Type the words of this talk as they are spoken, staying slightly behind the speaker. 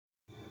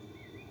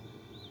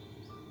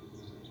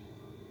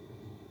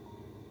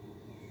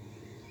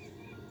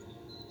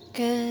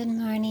Good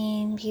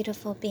morning,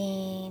 beautiful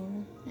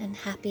being, and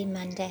happy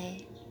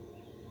Monday,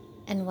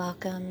 and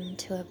welcome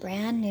to a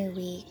brand new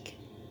week.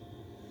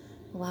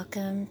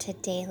 Welcome to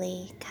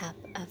Daily Cup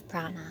of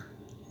Prana.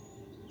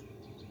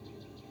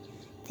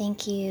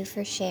 Thank you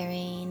for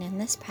sharing in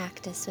this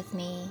practice with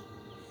me,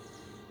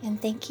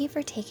 and thank you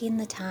for taking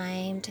the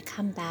time to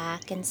come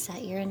back and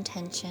set your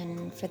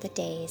intention for the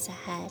days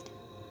ahead.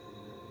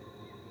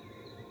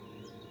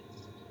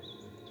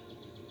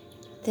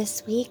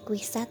 This week, we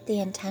set the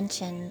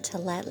intention to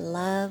let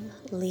love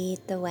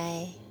lead the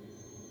way.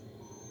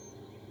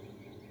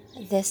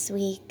 This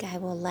week, I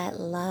will let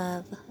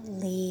love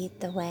lead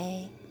the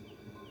way.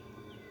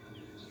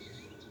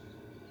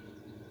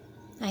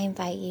 I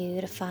invite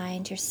you to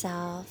find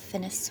yourself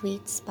in a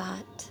sweet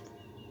spot,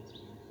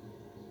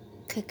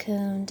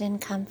 cocooned in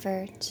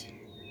comfort,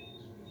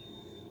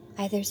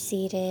 either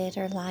seated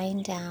or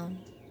lying down.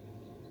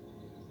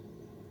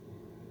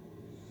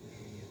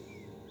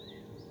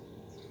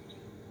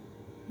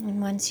 And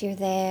once you're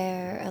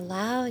there,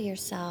 allow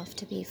yourself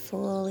to be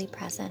fully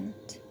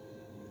present,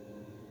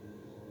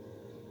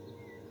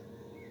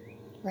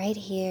 right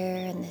here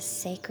in this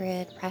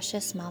sacred,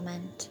 precious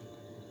moment,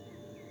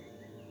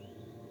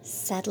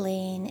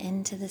 settling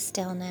into the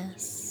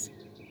stillness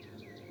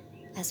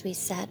as we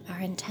set our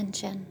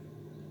intention.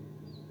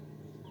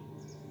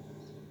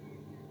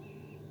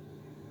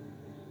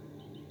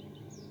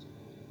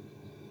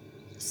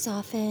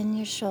 Soften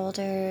your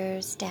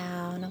shoulders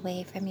down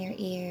away from your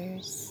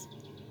ears.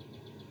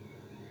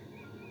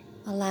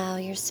 Allow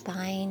your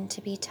spine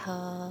to be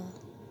tall,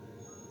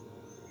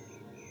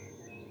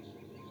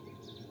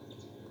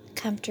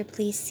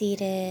 comfortably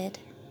seated,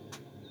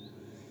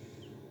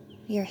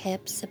 your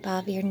hips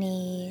above your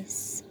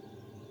knees.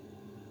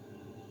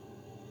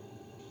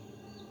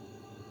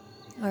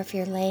 Or if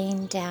you're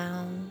laying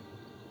down,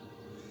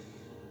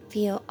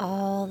 feel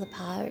all the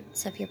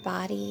parts of your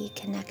body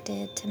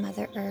connected to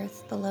Mother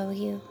Earth below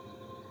you.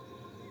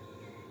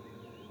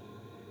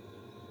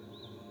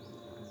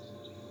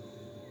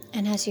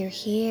 And as you're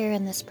here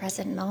in this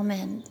present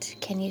moment,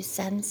 can you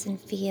sense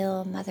and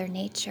feel Mother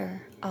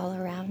Nature all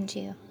around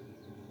you?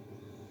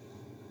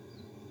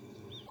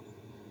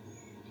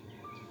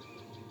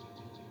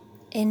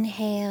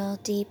 Inhale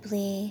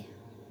deeply.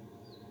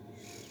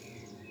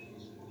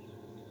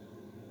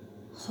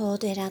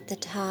 Hold it at the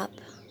top.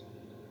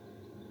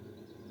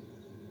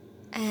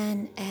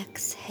 And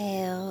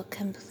exhale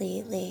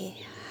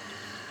completely.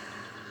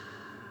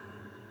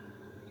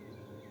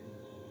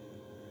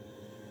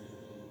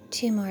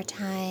 Two more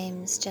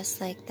times,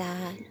 just like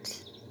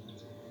that.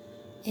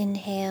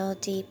 Inhale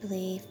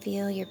deeply,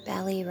 feel your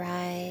belly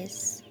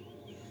rise,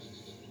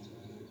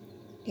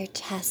 your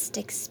chest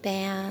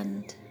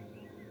expand.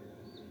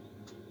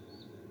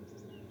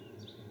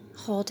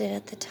 Hold it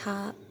at the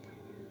top,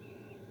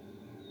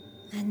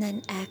 and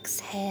then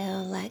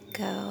exhale, let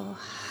go.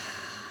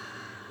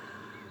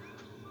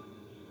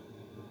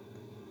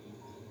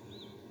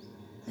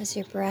 As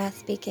your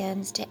breath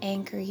begins to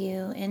anchor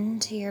you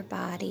into your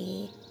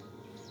body,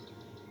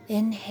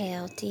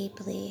 inhale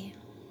deeply.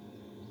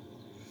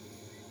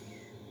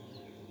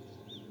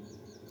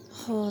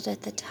 Hold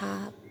at the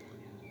top,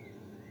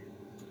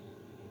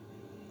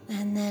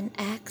 and then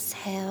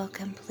exhale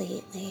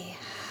completely.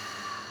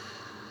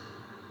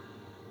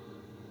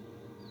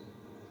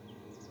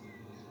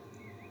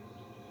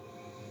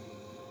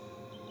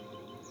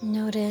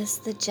 Notice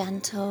the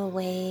gentle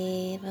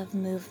wave of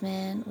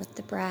movement with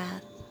the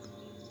breath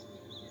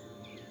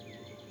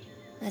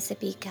as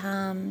it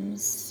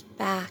becomes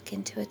back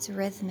into its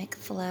rhythmic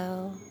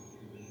flow,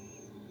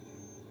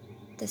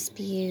 this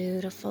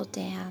beautiful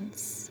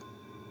dance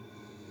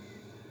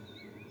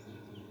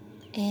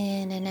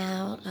in and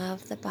out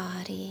of the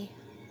body.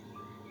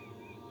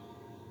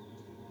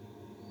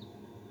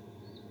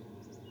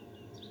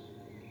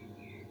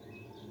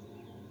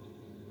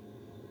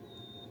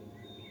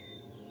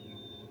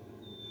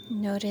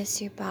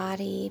 Notice your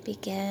body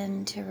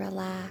begin to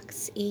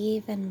relax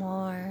even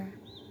more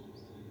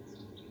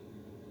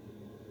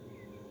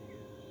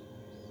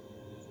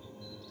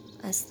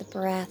as the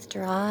breath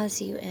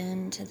draws you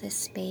into this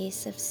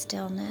space of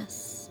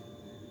stillness,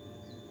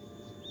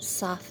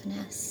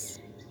 softness,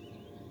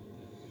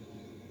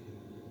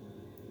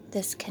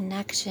 this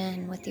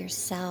connection with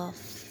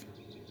yourself,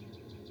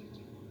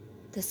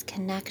 this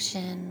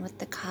connection with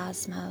the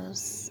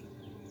cosmos,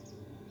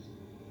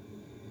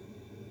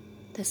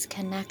 this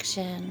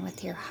connection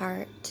with your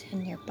heart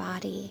and your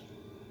body.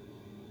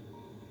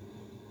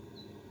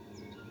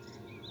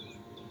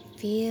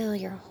 Feel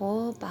your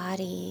whole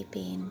body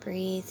being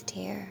breathed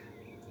here.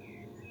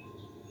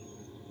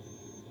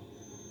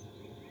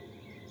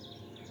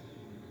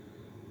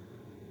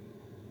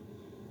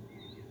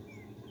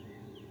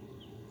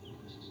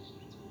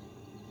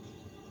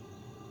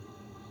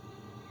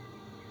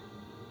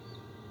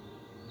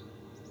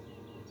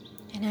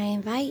 And I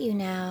invite you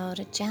now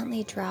to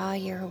gently draw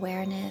your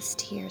awareness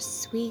to your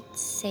sweet,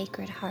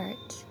 sacred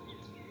heart,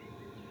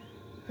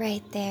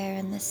 right there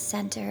in the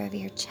center of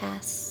your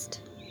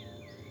chest.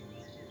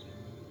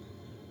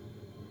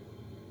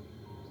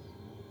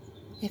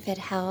 If it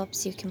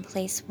helps, you can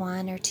place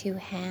one or two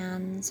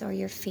hands or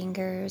your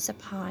fingers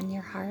upon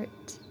your heart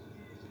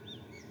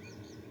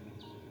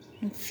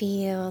and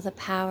feel the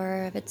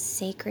power of its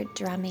sacred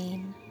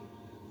drumming,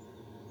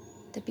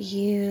 the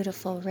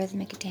beautiful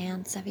rhythmic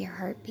dance of your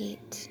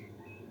heartbeat.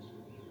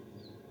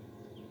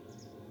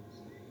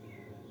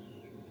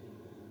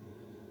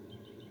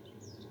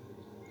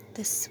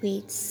 The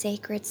sweet,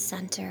 sacred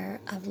center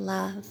of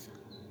love.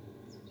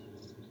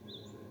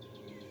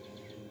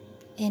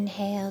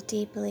 Inhale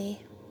deeply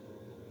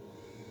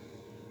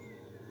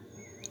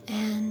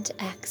and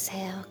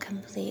exhale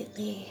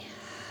completely.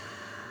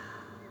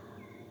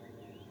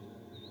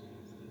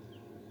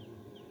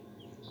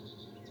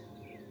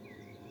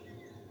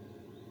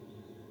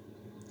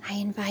 I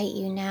invite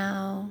you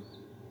now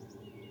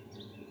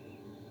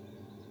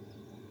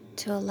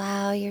to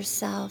allow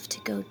yourself to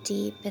go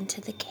deep into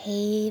the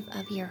cave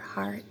of your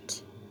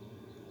heart,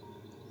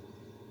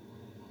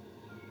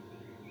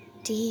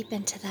 deep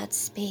into that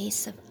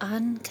space of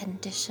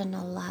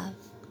unconditional love.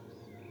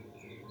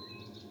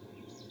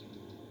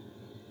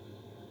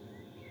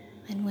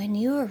 And when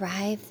you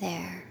arrive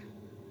there,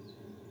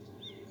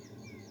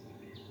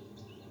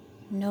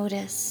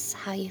 notice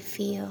how you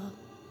feel.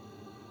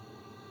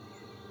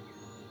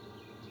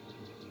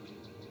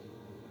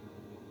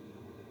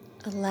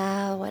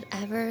 Allow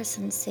whatever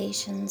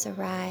sensations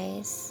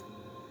arise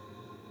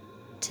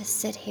to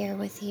sit here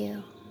with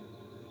you.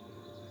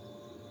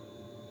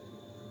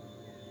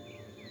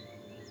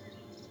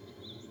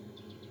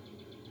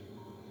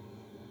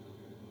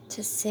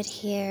 To sit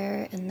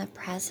here in the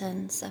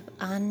presence of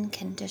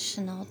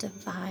unconditional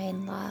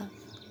divine love.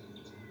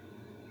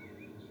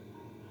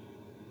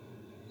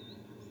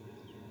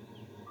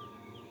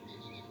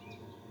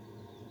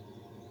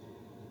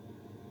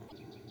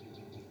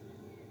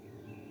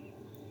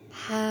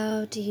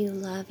 How do you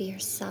love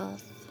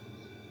yourself?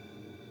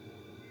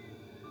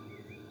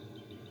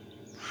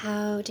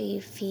 How do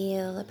you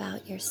feel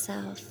about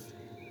yourself?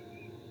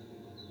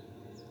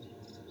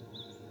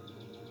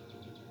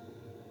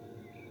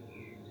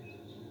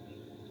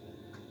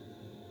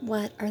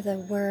 What are the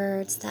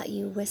words that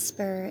you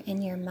whisper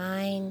in your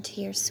mind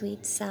to your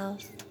sweet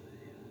self?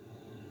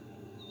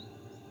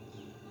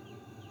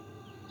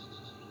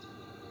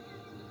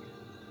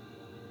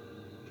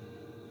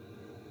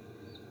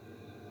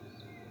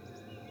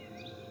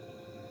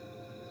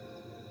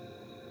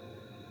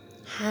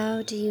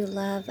 How do you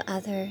love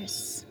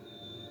others?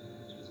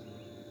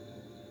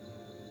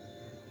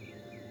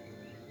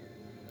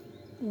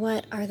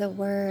 What are the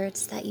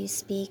words that you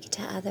speak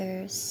to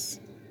others?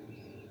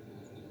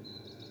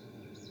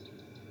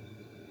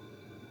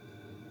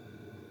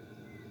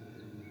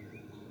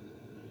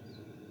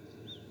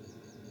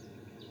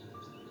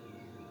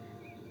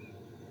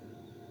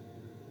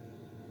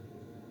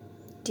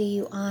 Do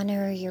you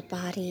honor your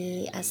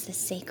body as the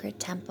sacred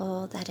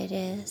temple that it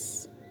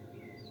is?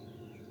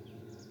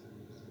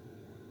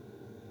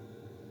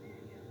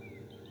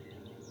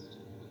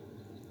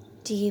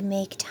 Do you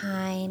make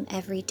time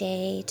every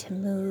day to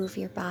move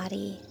your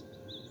body?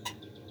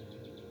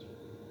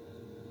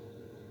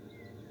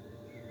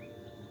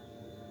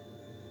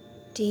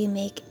 Do you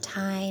make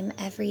time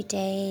every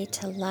day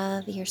to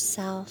love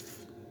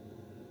yourself?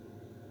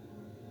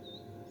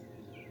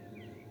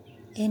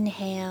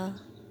 Inhale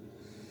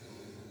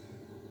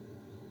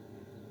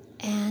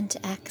and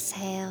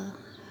exhale.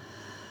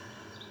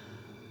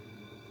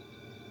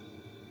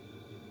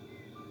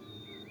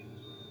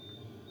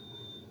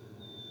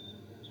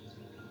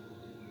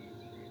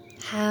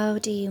 How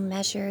do you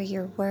measure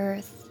your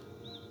worth?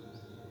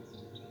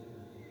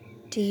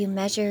 Do you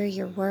measure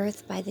your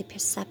worth by the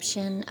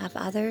perception of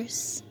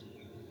others?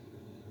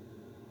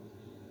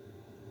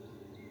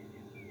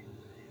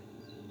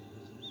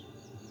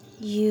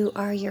 You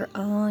are your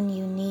own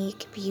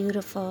unique,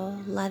 beautiful,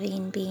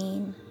 loving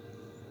being.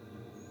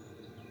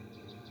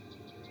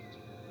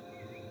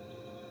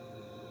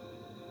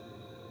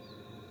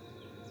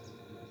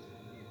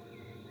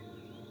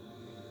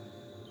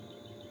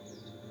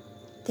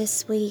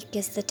 This week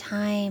is the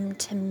time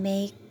to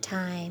make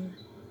time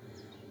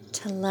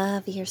to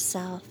love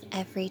yourself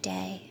every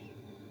day,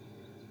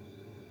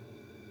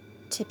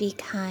 to be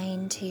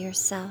kind to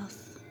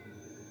yourself,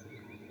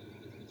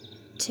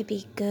 to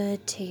be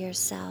good to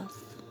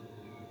yourself.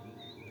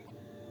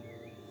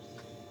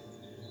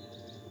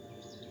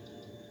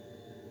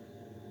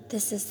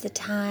 This is the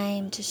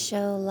time to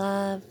show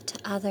love to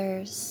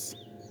others,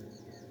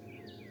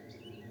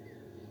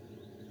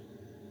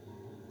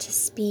 to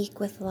speak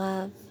with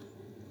love,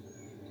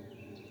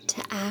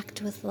 to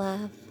act with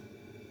love.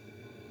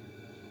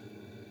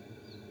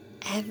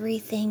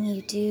 Everything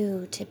you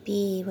do to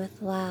be with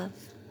love.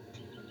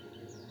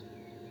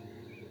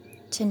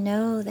 To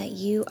know that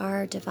you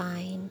are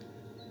divine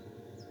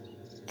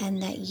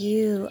and that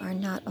you are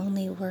not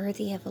only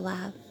worthy of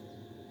love,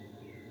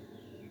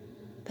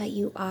 but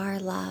you are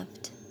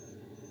loved.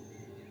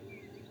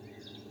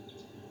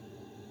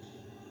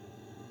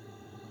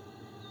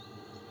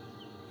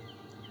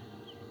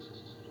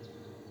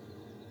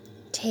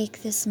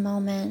 take this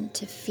moment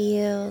to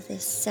feel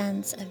this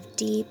sense of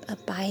deep,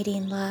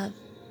 abiding love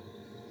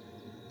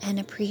and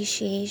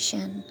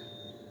appreciation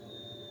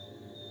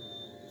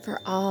for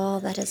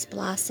all that is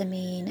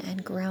blossoming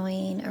and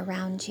growing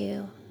around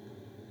you.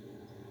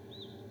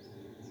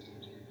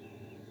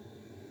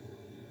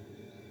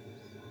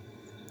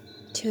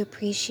 To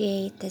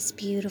appreciate this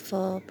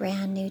beautiful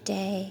brand new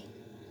day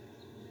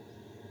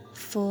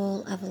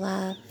full of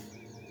love.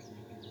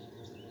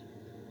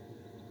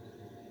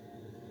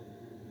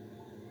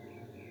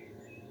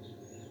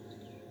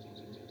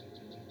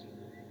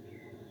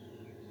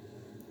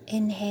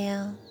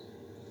 Inhale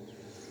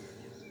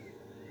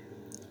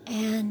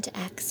and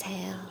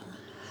exhale.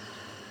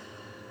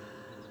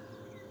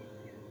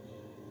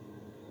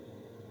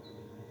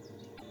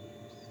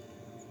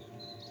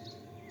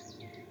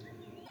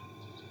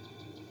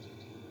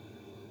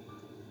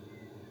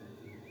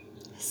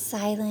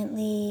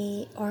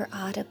 Silently or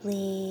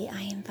audibly,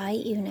 I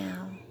invite you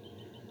now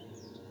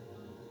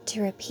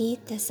to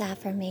repeat this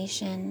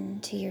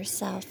affirmation to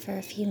yourself for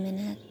a few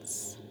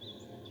minutes.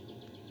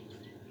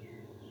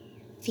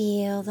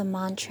 Feel the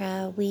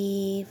mantra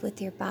weave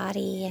with your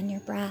body and your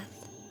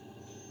breath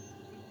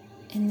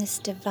in this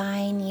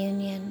divine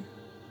union.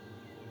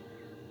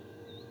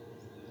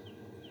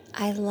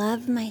 I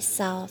love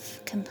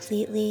myself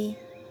completely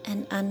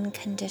and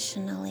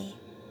unconditionally.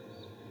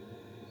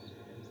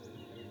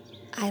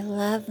 I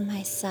love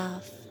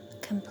myself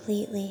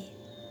completely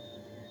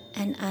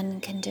and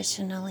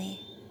unconditionally.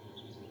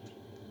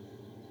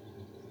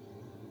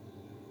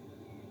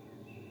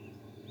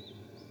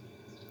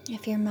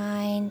 If your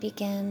mind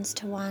begins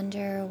to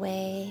wander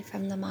away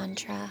from the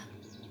mantra,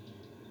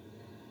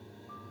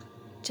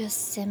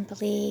 just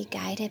simply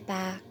guide it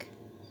back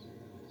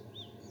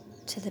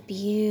to the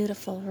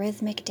beautiful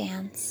rhythmic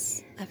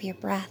dance of your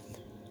breath,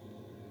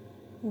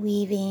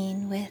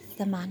 weaving with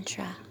the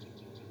mantra.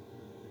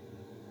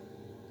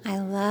 I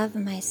love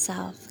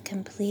myself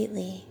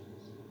completely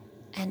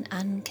and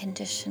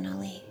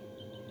unconditionally.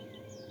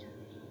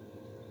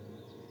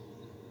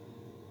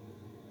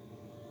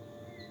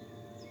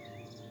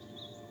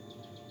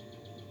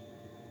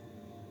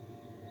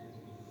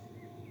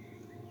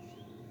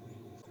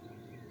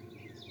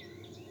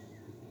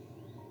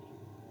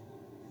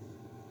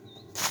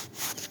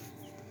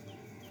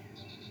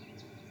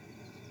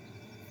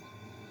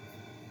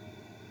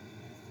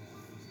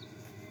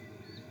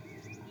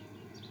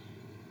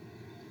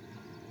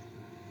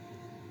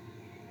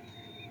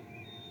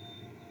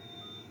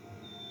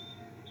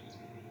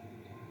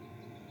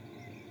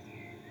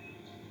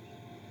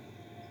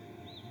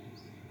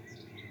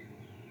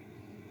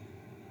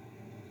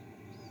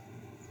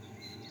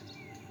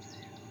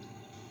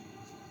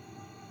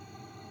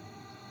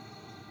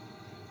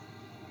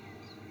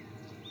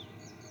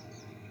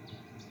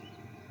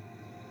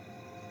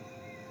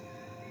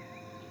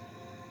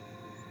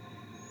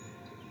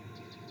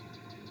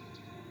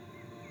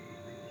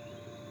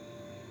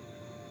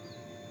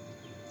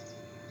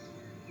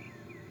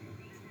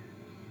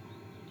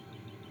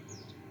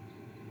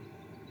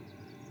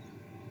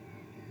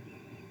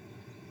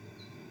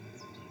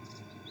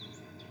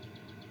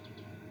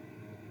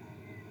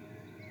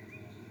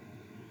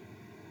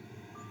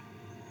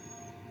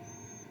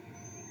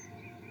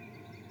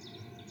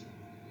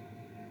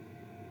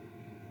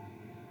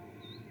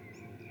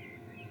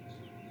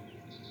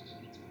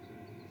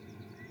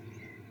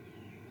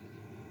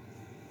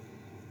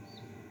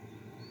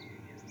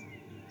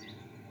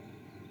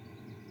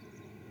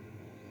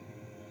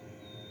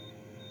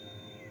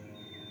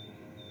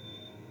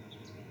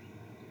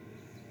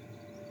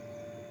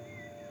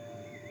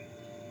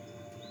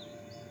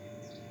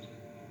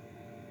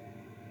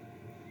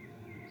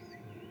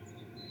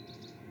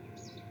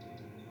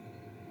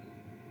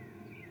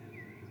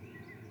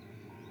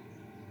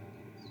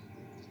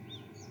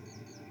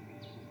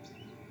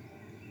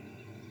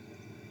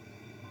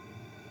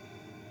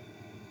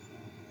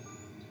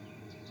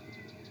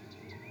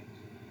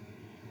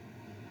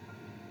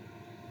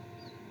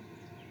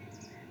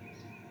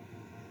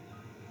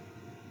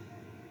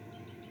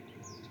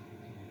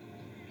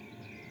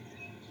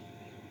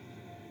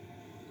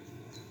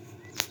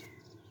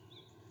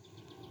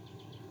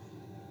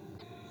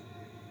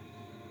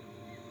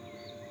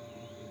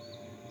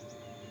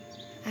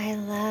 I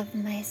love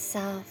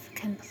myself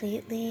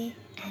completely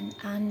and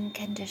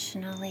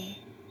unconditionally.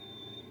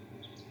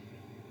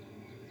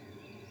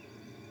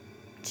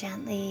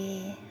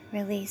 Gently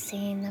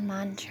releasing the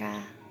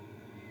mantra.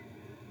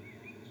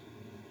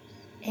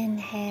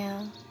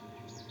 Inhale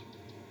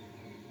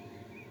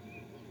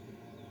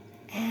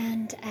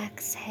and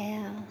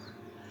exhale.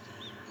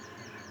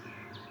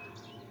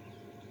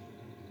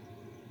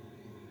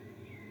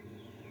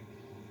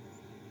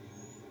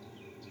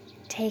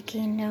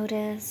 Taking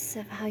notice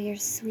of how your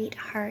sweet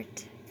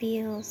heart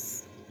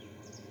feels.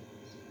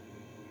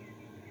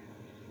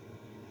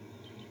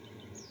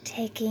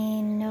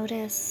 Taking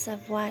notice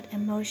of what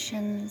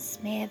emotions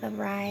may have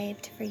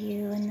arrived for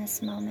you in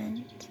this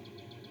moment.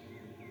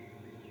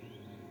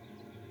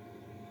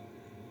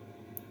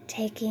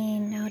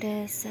 taking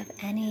notice of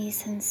any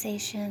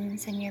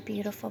sensations in your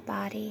beautiful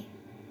body.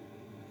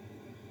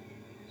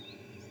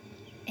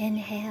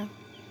 Inhale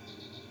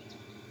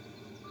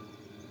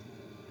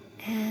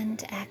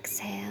and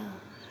exhale.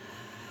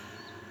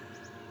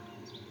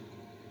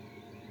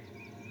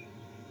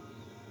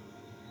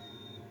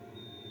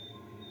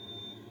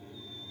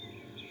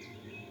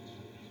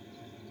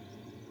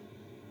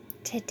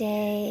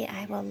 Today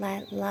I will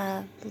let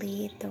love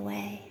lead the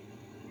way.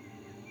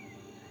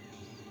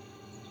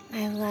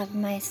 I love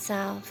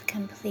myself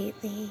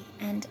completely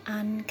and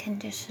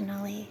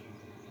unconditionally.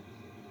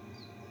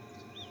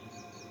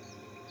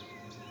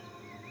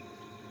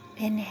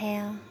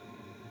 Inhale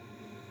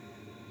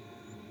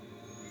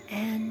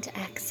and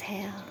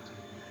exhale.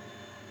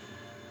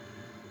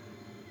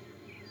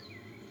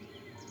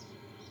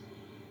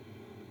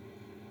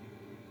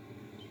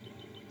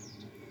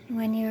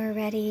 When you are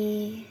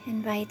ready,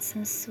 invite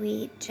some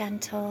sweet,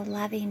 gentle,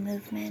 loving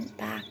movement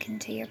back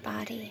into your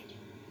body.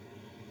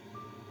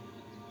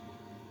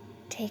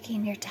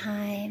 Taking your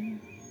time,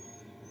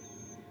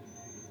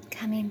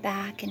 coming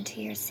back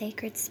into your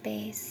sacred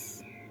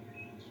space.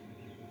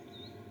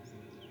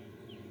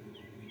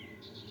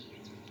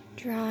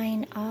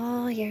 Drawing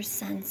all your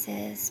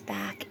senses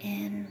back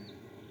in.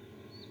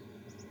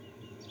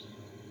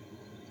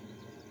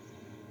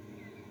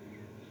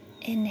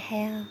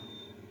 Inhale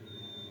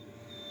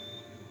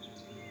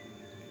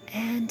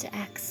and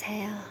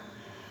exhale.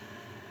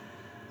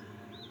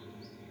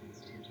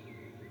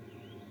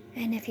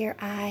 And if your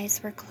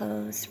eyes were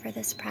closed for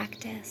this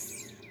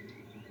practice,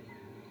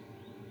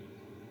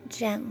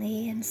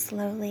 gently and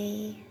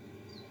slowly,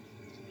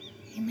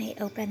 you may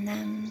open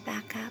them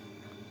back up.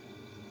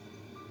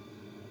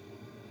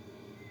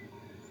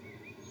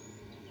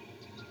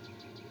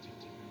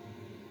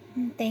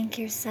 And thank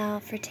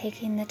yourself for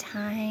taking the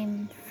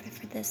time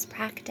for this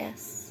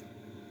practice.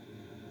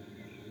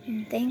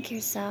 And thank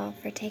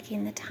yourself for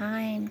taking the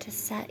time to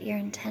set your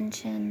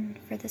intention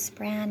for this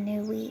brand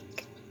new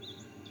week.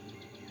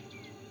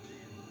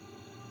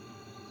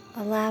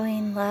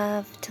 Allowing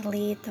love to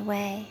lead the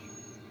way.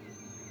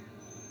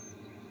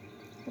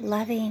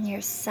 Loving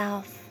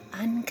yourself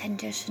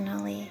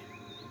unconditionally,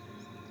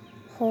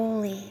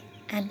 wholly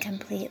and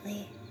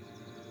completely.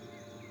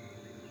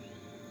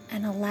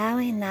 And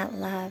allowing that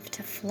love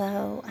to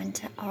flow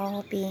unto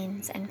all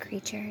beings and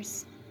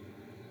creatures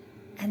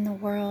and the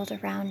world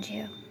around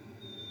you.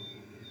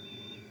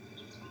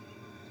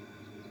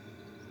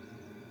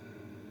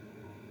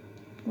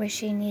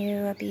 Wishing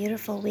you a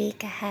beautiful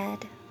week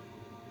ahead,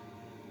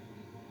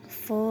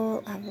 full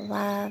of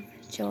love,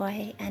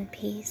 joy, and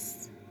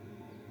peace.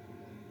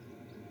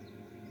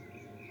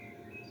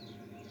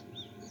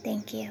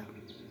 Thank you.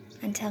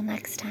 Until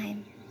next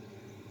time,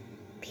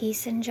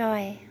 peace and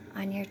joy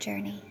on your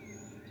journey.